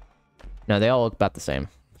 No, they all look about the same.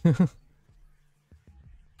 That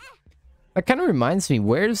kind of reminds me,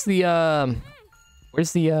 where's the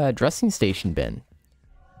dressing station been?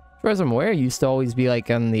 As far as I'm aware, it used to always be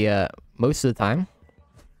like on the, most of the time,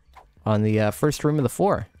 on the first room of the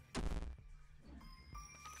floor.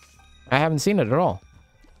 I haven't seen it at all.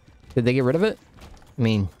 Did they get rid of it? I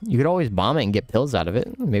mean, you could always bomb it and get pills out of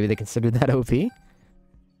it. Maybe they considered that OP.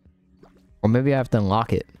 Or maybe I have to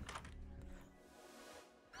unlock it.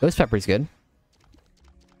 Ghost Pepper's good.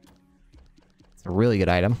 It's a really good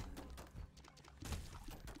item.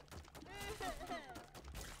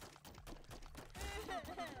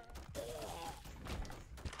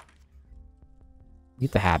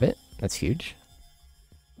 Get the habit. That's huge.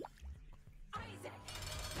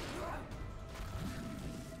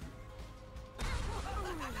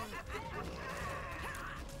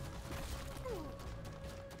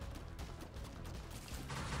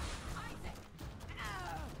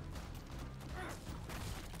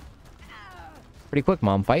 Pretty quick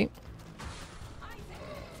mom fight.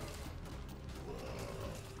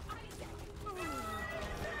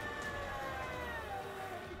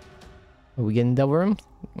 Are we getting double room?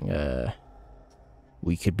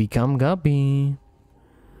 We could become Guppy.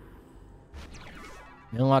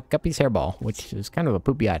 Unlock Guppy's hairball, which is kind of a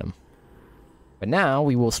poopy item. But now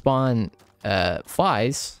we will spawn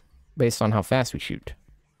flies based on how fast we shoot,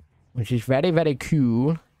 which is very, very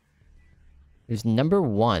cool. There's number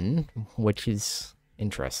 1, which is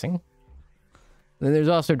interesting. Then there's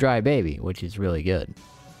also Dry Baby, which is really good.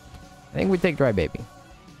 I think we take Dry Baby.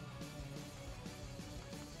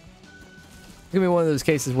 It's gonna be one of those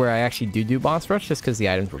cases where I actually do boss rush just because the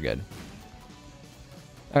items were good.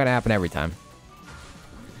 Not gonna happen every time.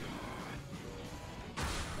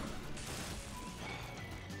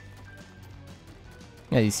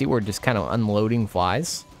 Yeah, you see we're just kind of unloading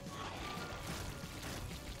flies.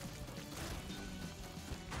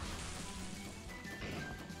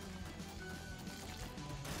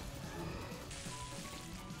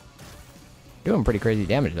 Doing pretty crazy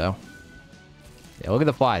damage, though. Yeah, look at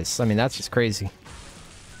the flies. I mean, that's just crazy.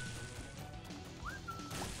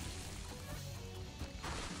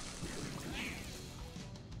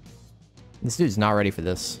 This dude's not ready for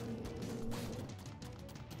this.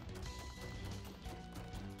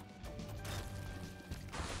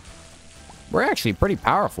 We're actually pretty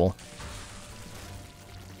powerful.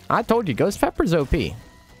 I told you, Ghost Pepper's OP. It's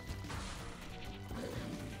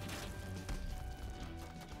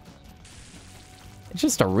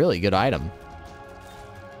just a really good item.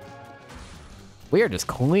 We are just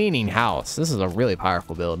cleaning house. This is a really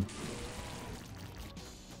powerful build.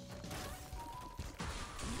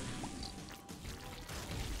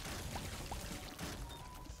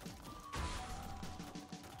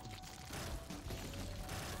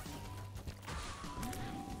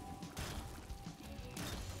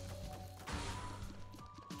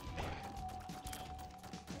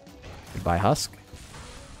 Goodbye, Husk.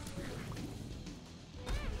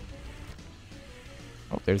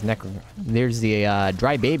 Oh, there's there's the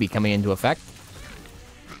Dry Baby coming into effect.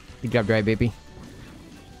 Good job, Dry Baby.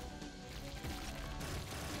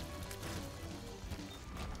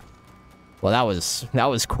 Well, that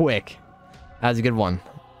was quick. That was a good one.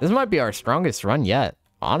 This might be our strongest run yet,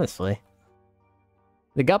 honestly.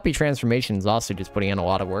 The Guppy transformation is also just putting in a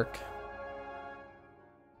lot of work.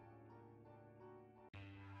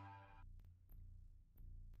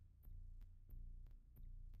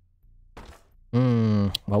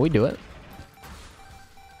 Well, we do it.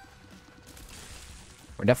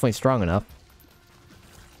 We're definitely strong enough.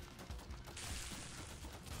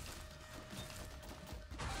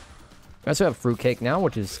 We also have Fruitcake now,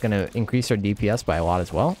 which is going to increase our DPS by a lot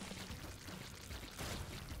as well.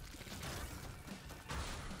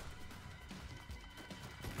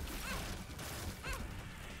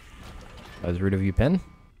 That was rude of you, Pin.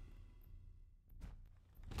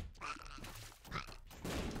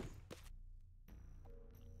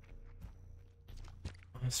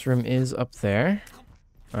 This room is up there.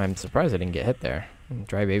 I'm surprised I didn't get hit there.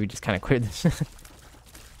 Dry Baby just kind of cleared this.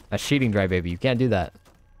 That's cheating, Dry Baby. You can't do that.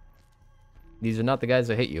 These are not the guys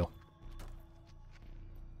that hit you.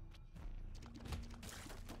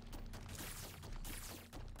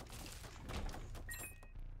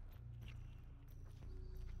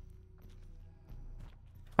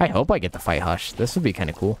 I hope I get to fight Hush. This would be kind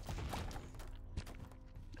of cool.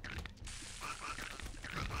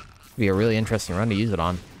 Be a really interesting run to use it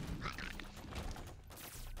on.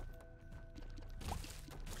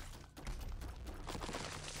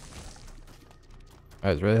 I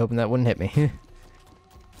was really hoping that wouldn't hit me.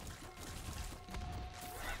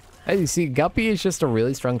 As you see, Guppy is just a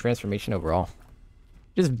really strong transformation overall.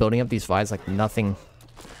 Just building up these flies like nothing.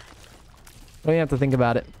 Don't even have to think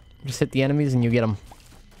about it. Just hit the enemies and you get them.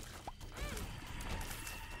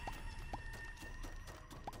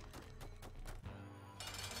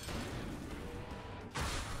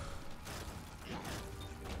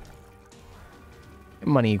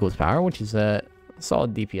 Money equals power, which is a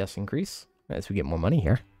solid DPS increase as we get more money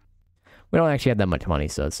here. We don't actually have that much money,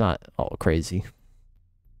 so it's not all crazy.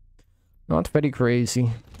 Not very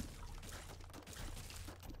crazy.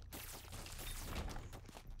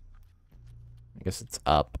 I guess it's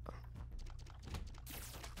up.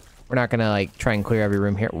 We're not gonna like try and clear every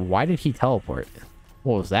room here. Why did he teleport?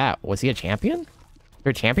 What was that? Was he a champion? Is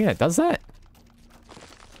there a champion that does that?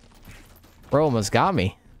 Bro almost got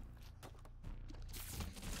me.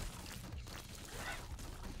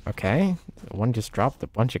 Okay, one just dropped a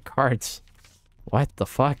bunch of cards. What the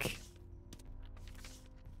fuck?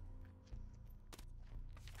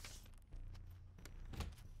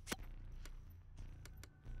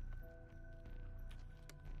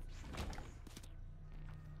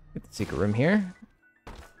 Secret room here.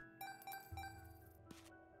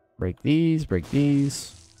 Break these, break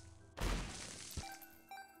these.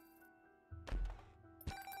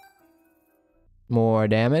 More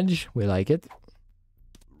damage. We like it.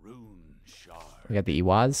 We got the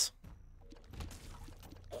Iwas.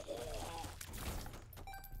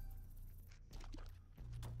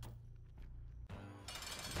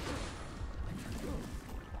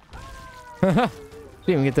 Didn't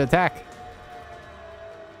even get to attack.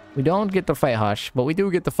 We don't get to fight Hush, but we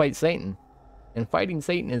do get to fight Satan. And fighting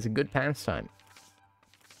Satan is a good pastime.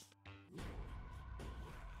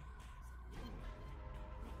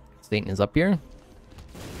 Satan is up here.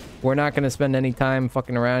 We're not going to spend any time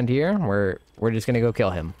fucking around here. We're just going to go kill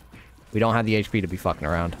him. We don't have the HP to be fucking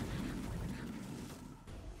around.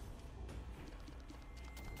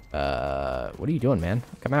 What are you doing, man?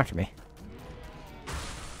 Come after me.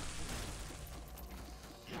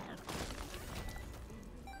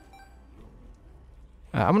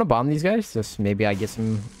 I'm gonna bomb these guys. Just maybe I get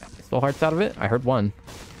some pistol hearts out of it. I heard one.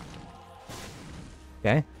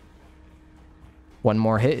 Okay. One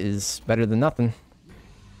more hit is better than nothing.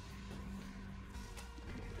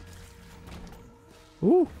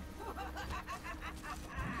 Ooh.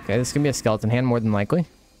 Okay, this is gonna be a skeleton hand more than likely.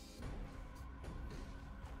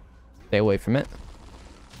 Stay away from it.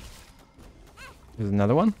 There's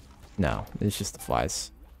another one? No, it's just the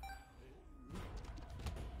flies.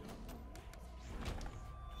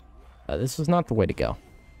 This was not the way to go.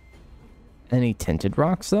 Any tinted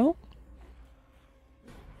rocks, though?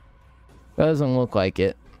 Doesn't look like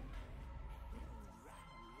it.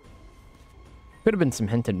 Could have been some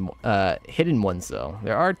hidden ones, though.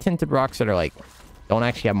 There are tinted rocks that are, like, don't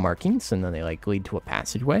actually have markings, and then they, like, lead to a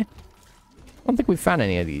passageway. I don't think we found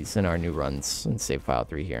any of these in our new runs in save file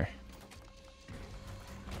 3 here.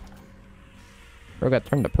 Bro got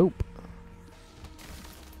turned to poop.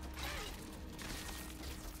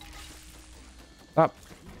 Up.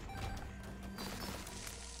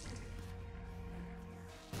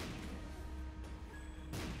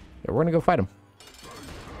 Yeah, we're gonna go fight him.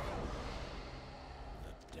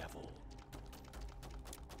 The devil.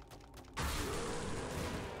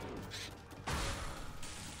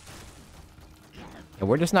 Yeah,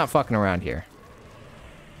 we're just not fucking around here.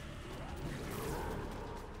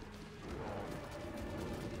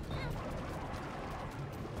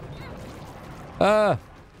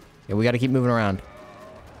 Yeah, we gotta keep moving around.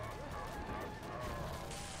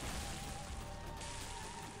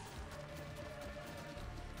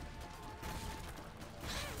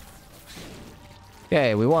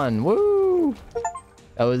 Okay, we won. Woo!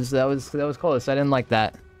 That was close. I didn't like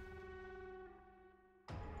that.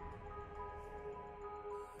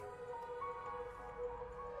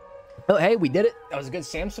 Oh, hey, we did it. That was a good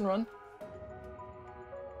Samson run.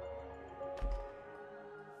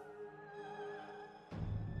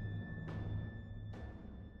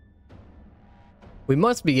 We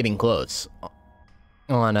must be getting close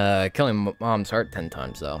on killing Mom's heart 10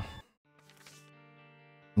 times, though.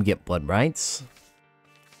 We get blood rights.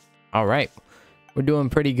 All right. We're doing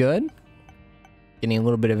pretty good. Getting a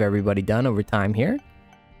little bit of everybody done over time here.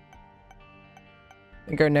 I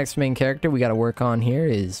think our next main character we got to work on here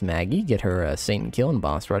is Maggie. Get her Satan kill and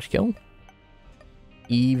boss rush kill.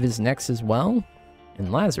 Eve is next as well. And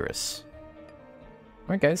Lazarus. All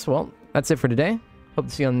right, guys. Well, that's it for today. Hope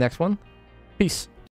to see you on the next one. Peace.